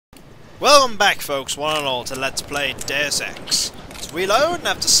Welcome back, folks, one and all, to Let's Play Deus Ex. It's reload, and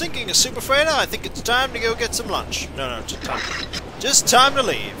after sinking a super freighter, I think it's time to go get some lunch. No, just time to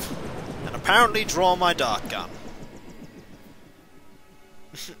leave. And apparently draw my dart gun.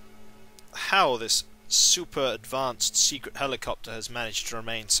 How this super advanced secret helicopter has managed to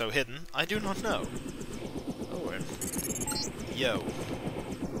remain so hidden, I do not know. Oh, yo.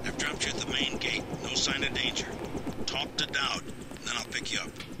 I've dropped you at the main gate. No sign of danger. Talk to Dowd, then I'll pick you up.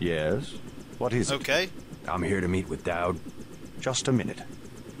 Yes? What is it? Okay. I'm here to meet with Dowd. Just a minute.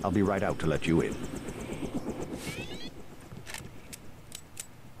 I'll be right out to let you in.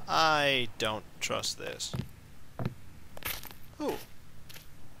 I don't trust this. Ooh.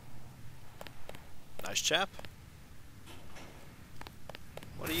 Nice chap.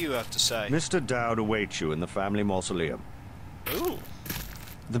 What do you have to say? Mr. Dowd awaits you in the family mausoleum. Ooh.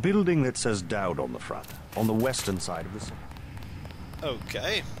 The building that says Dowd on the front, on the western side of the city.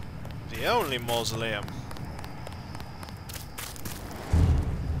 Okay. The only mausoleum.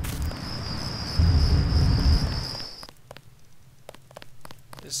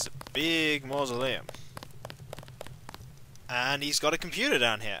 This is a big mausoleum. And he's got a computer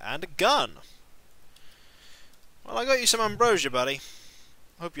down here, and a gun. Well, I got you some ambrosia, buddy.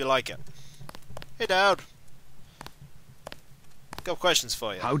 Hope you like it. Hey, Dowd. Got questions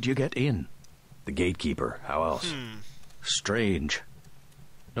for you. How'd you get in? The gatekeeper. How else? Strange.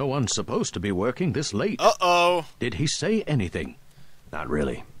 No one's supposed to be working this late. Uh-oh. Did he say anything? Not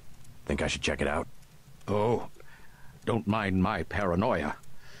really. Think I should check it out? Oh, don't mind my paranoia.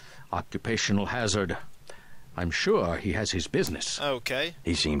 Occupational hazard. I'm sure he has his business. Okay.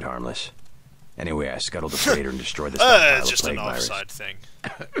 He seemed harmless. Anyway, I scuttled the freighter and destroyed the stockpile It's of just plague an virus. offside thing.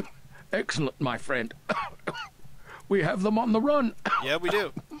 Excellent, my friend. We have them on the run. Yeah, we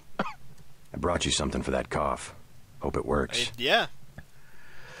do. I brought you something for that cough. Hope it works. Yeah.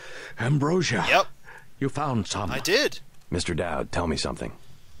 Ambrosia. Yep. You found some. I did. Mr. Dowd, tell me something.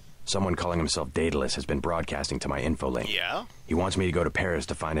 Someone calling himself Daedalus has been broadcasting to my info link. Yeah. He wants me to go to Paris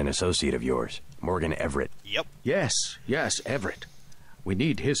to find an associate of yours, Morgan Everett. Yep. Yes, Everett. We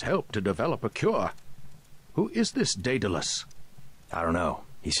need his help to develop a cure. Who is this Daedalus? I don't know.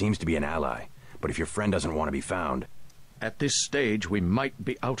 He seems to be an ally, but if your friend doesn't want to be found... At this stage, we might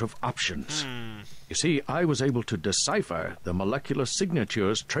be out of options. You see, I was able to decipher the molecular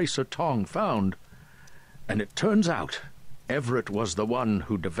signatures Tracer Tong found, and it turns out Everett was the one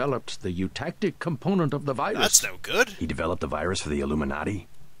who developed the eutactic component of the virus. That's no good. He developed the virus for the Illuminati?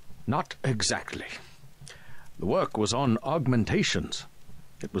 Not exactly. The work was on augmentations.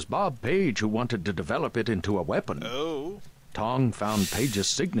 It was Bob Page who wanted to develop it into a weapon. Oh. Tong found Page's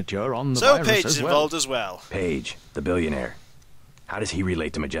signature on the So virus Page as is well. involved as well. Page, the billionaire. How does he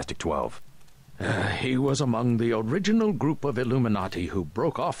relate to Majestic 12? He was among the original group of Illuminati who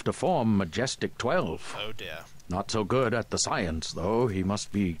broke off to form Majestic 12. Oh dear. Not so good at the science, though. He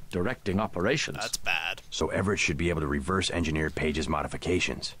must be directing operations. That's bad. So Everett should be able to reverse engineer Page's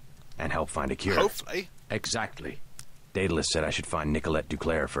modifications and help find a cure. Hopefully. Exactly. Daedalus said I should find Nicolette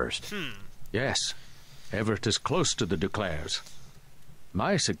Duclair first. Yes. Everett is close to the Duclairs.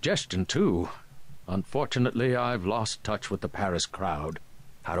 My suggestion, too. Unfortunately, I've lost touch with the Paris crowd.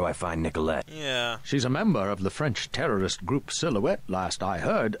 How do I find Nicolette? Yeah. She's a member of the French terrorist group Silhouette, last I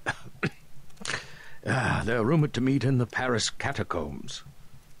heard. They're rumored to meet in the Paris catacombs.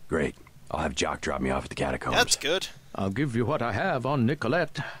 Great. I'll have Jock drop me off at the catacombs. That's good. I'll give you what I have on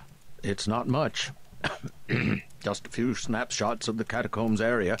Nicolette. It's not much. Just a few snapshots of the catacombs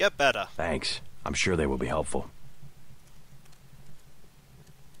area. Get better. Thanks. I'm sure they will be helpful.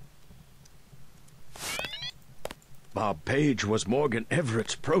 Bob Page was Morgan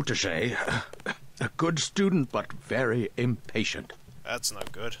Everett's protege. A good student, but very impatient. That's no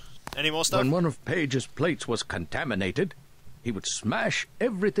good. Any more stuff? When one of Page's plates was contaminated, he would smash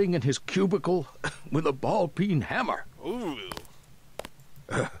everything in his cubicle with a ball-peen hammer. Ooh.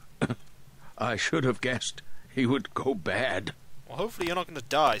 I should have guessed he would go bad. Well, hopefully you're not going to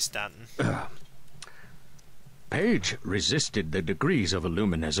die, Stanton. Page resisted the degrees of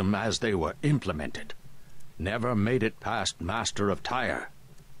Illuminism as they were implemented. Never made it past Master of Tyre.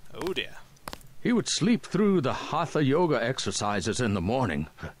 Oh dear. He would sleep through the Hatha Yoga exercises in the morning,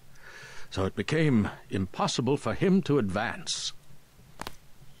 so it became impossible for him to advance.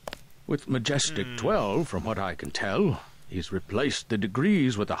 With Majestic 12, from what I can tell, he's replaced the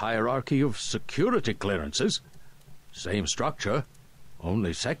degrees with a hierarchy of security clearances. Same structure,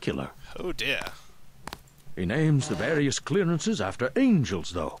 only secular. Oh dear. He names the various clearances after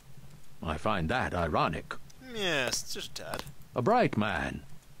angels, though. I find that ironic. Yes, just a tad. A bright man.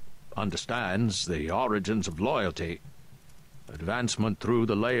 Understands the origins of loyalty. Advancement through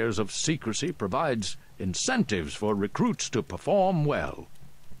the layers of secrecy provides incentives for recruits to perform well.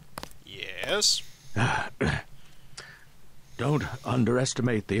 Yes. Don't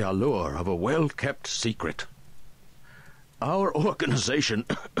underestimate the allure of a well-kept secret. Our organization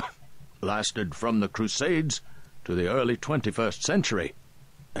lasted from the Crusades to the early 21st century,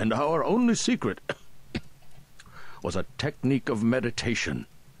 and our only secret was a technique of meditation,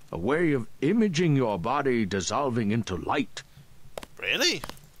 a way of imaging your body dissolving into light. Really?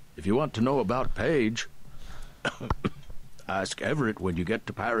 If you want to know about Paige, ask Everett when you get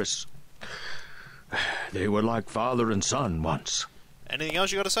to Paris. They were like father and son once. Anything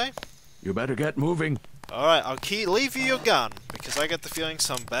else you got to say? You better get moving. Alright, I'll leave you your gun, because I get the feeling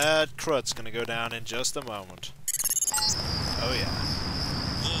some bad crud's gonna go down in just a moment. Oh yeah.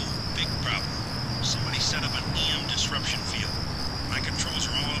 Whoa, big problem. Somebody set up an EM disruption field. My controls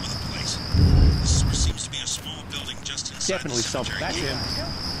are all over the place. The source seems to be a small building just inside Definitely the cemetery that's gate. him.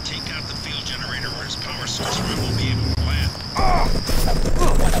 Take out the field generator or his power source or I won't be able to plan.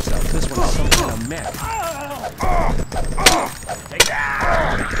 Watch yourself. This one's some kind of mess.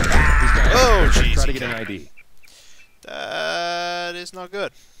 Oh, jeez. Try to get an ID. That is not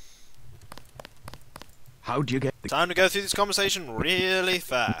good. How'd you get the... Time to go through this conversation really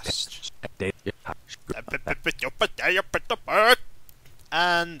fast.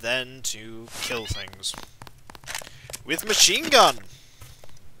 And then to kill things. With machine gun!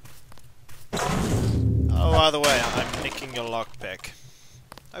 Oh, by the way, I'm nicking your lockpick.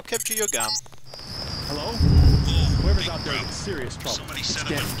 I've kept you your gun. Hello? Whoa, Whoever's big out there is in problem. serious trouble. Somebody set up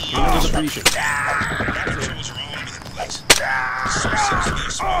Get an into EM the disruption breach. My controls are all over the place. The source seems to be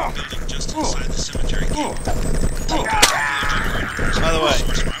a small building just inside the cemetery gate. Take out the field generator or his By the power way,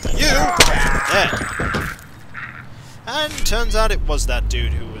 source or I won't be you able to dead. And turns out it was that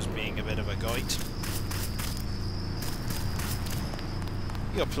dude who was being a bit of a goit.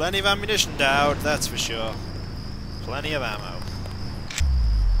 You got plenty of ammunition, Dowd, that's for sure. Plenty of ammo.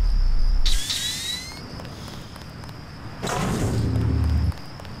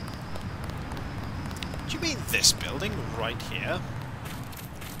 Do you mean this building right here?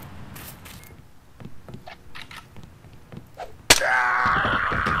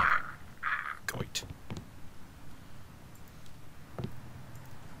 Goit.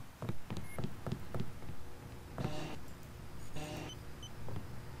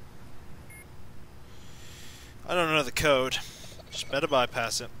 I don't know the code. Just better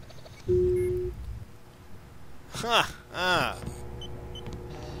bypass it. Ha! Ah.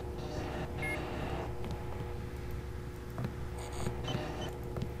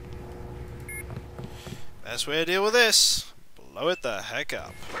 Best way to deal with this. Blow it the heck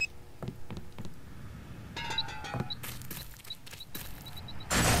up.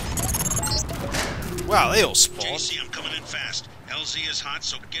 Wow, they all spawned. JC, I'm coming in fast. LZ is hot,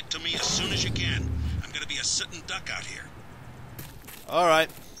 so get to me as soon as you can. I'm gonna be a sitting duck out here. Alright.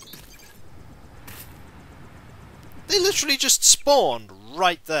 They literally just spawned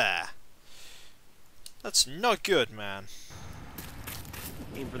right there. That's not good, man.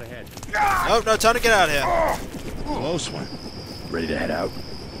 Aim for the head. Nope, no time to get out of here. Close one. Ready to head out?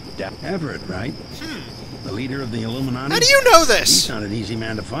 Everett, right? The leader of the Illuminati? How do you know He's this? not an easy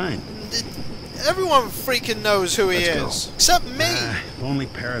man to find. Everyone freaking knows who he Let's is. Except me. If only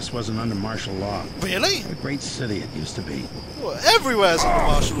Paris wasn't under martial law. Really? What a great city it used to be. Well, everywhere's under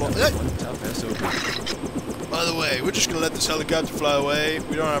martial law. One tough SOB. By the way, we're just gonna let this helicopter fly away.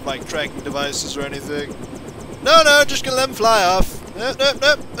 We don't have, like, tracking devices or anything. No, just gonna let him fly off.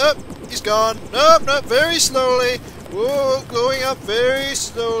 Nope. He's gone. Nope, very slowly. Whoa, going up very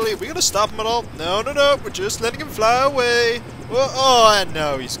slowly. We gonna stop him at all? No. We're just letting him fly away. Whoa, oh, and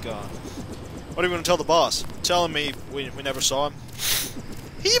no, he's gone. What are we gonna tell the boss? Telling me we never saw him?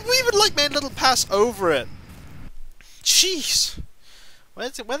 We even, like, made a little pass over it. Jeez. Where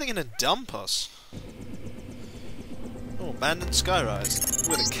are they gonna dump us? Oh, abandoned skyrise.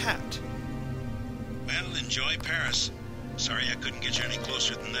 With a cat. Well, enjoy Paris. Sorry I couldn't get you any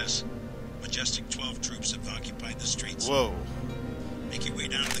closer than this. Majestic 12 troops have occupied the streets. Whoa. Make your way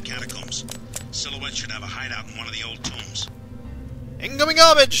down to the catacombs. Silhouette should have a hideout in one of the old tombs. Incoming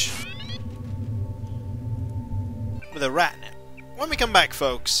garbage! With a rat in it. When we come back,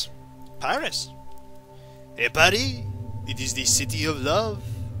 folks, Paris. Hey, buddy. It is the city of love.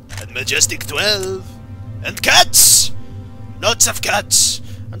 And Majestic 12. And cats! Lots of cats!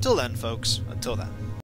 Until then, folks. Until then.